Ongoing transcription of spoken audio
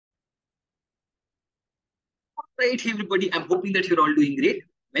Right, everybody. I'm hoping that you're all doing great.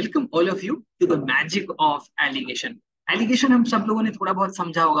 Welcome all of you to the magic of allegation. Allegation हम सब लोगों ने थोड़ा बहुत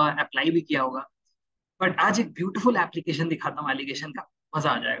समझा होगा, अप्लाई भी किया होगा. बट आज एक ब्यूटीफुल एप्लीकेशन दिखाता हूँ एलिगेशन का, मजा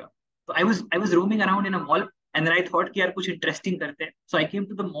आ जाएगा. तो I was roaming around in a mall and then I thought कि यार कुछ इंटरेस्टिंग करते हैं. सो आई came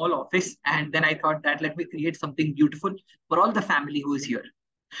to the mall office and then I thought that let me create something beautiful for all the family who is here.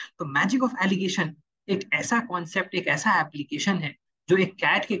 तो magic of allegation एक ऐसा concept, एक ऐसा एप्लीकेशन है जो एक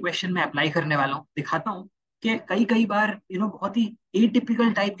कैट के क्वेश्चन में अप्लाई करने वाला हूँ. दिखाता हूँ कि कई कई बार बहुत ही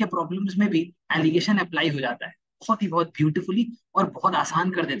एटिपिकल टाइप के प्रॉब्लम्स में भी एलिगेशन अप्लाई हो जाता है, बहुत ब्यूटीफुली और बहुत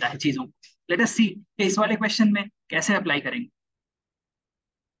आसान कर देता है चीजों को. लेट अस सी कि इस वाले क्वेश्चन में कैसे अप्लाई करेंगे.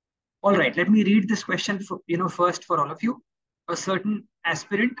 All right, let me read this question for, first for all of you. A certain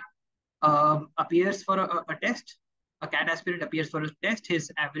aspirant appears for a test. A cat aspirant appears for a test. His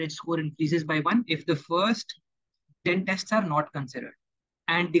average score increases by 1 if the first 10 tests are not considered,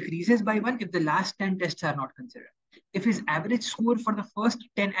 and decreases by 1 if the last 10 tests are not considered. If his average score for the first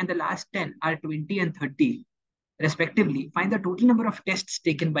 10 and the last 10 are 20 and 30, respectively, find the total number of tests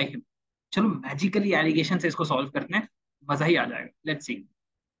taken by him. चलो magically allegation से इसको solve करना है, मजा ही आ जाएगा. Let's see.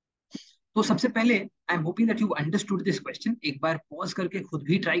 तो सबसे पहले I am hoping that you understood this question. एक बार पॉज करके खुद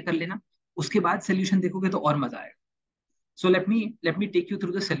भी ट्राई कर लेना, उसके बाद सोल्यूशन देखोगे तो और मजा आएगा. So let me take you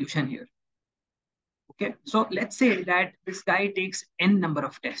through the solution here. Okay, so let's say that this guy takes n number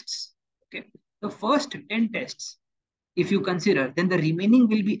of tests. Okay, the first 10 tests, if you consider, then the remaining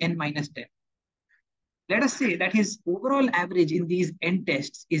will be n minus 10. Let us say that his overall average in these n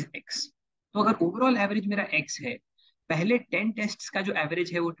tests is x. तो अगर overall average मेरा x है, पहले 10 tests का जो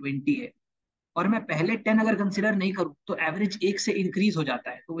average है वो 20 है, और मैं पहले 10 अगर कंसिडर नहीं करूं तो एवरेज 1 से इंक्रीज हो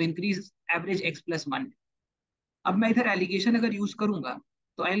जाता है, तो वो इंक्रीज एवरेज x प्लस 1. अब मैं इधर एलिगेशन अगर यूज करूंगा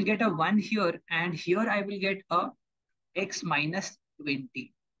तो I will get a 1 here and here I will get a x minus 20.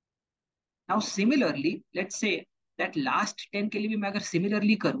 Now similarly, let's say that last 10 के लिए भी मैं अगर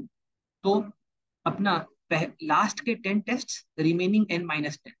similarly करूं तो अपना लास्ट के 10 टेस्ट रिमेनिंग n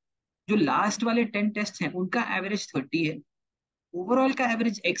minus 10, जो लास्ट वाले 10 टेस्ट हैं उनका एवरेज 30 है, ओवरऑल का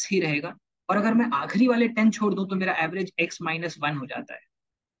एवरेज x ही रहेगा, और अगर मैं आखिरी वाले 10 छोड़ दूं तो मेरा एवरेज x minus 1 हो जाता है.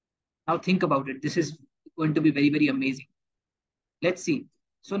 Now think about it. This is going to be very, very amazing. Let's see.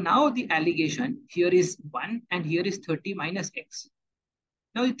 So now the allegation here is 1 and here is 30 minus x.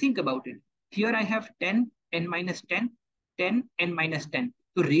 Now you think about it. Here I have 10 n minus 10, 10 n minus 10.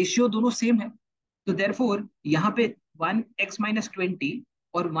 तो ratio दोनों same है, तो therefore यहाँ पे 1 x minus 20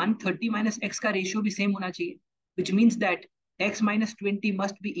 और 1 30 minus x का ratio भी same होना चाहिए, which means that x minus 20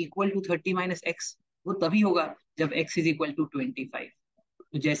 must be equal to 30 minus x. वो तभी होगा जब x is equal to 25.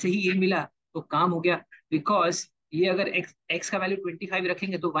 तो जैसे ही ये मिला तो काम हो गया, बिकॉज ये अगर x का वैल्यू 25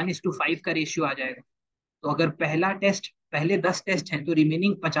 रखेंगे तो 1:5 का रेशियो आ जाएगा. तो अगर पहले 10 टेस्ट हैं तो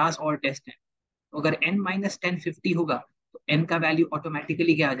रिमेनिंग 50 और टेस्ट हैं, तो अगर n minus 10 50 होगा तो n का वैल्यू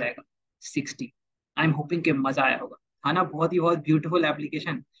ऑटोमेटिकली क्या आ जाएगा, 60. आई एम होपिंग कि मजा आया होगा. हाँ ना, बहुत ब्यूटीफुल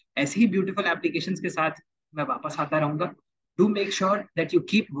एप्लीकेशन. ऐसे ही ब्यूटीफुल एप्लीकेशन के साथ मैं वापस आता रहूंगा. Do make sure that you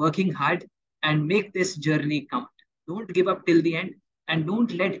keep working hard and make this journey count. Don't give up till the end and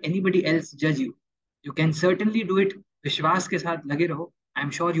don't let anybody else judge you. You can certainly do it. विश्वास के साथ लगे रहो.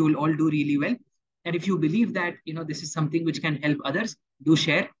 I'm sure you will all do really well. And if you believe that this is something which can help others, do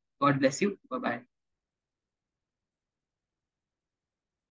share. God bless you. Bye bye.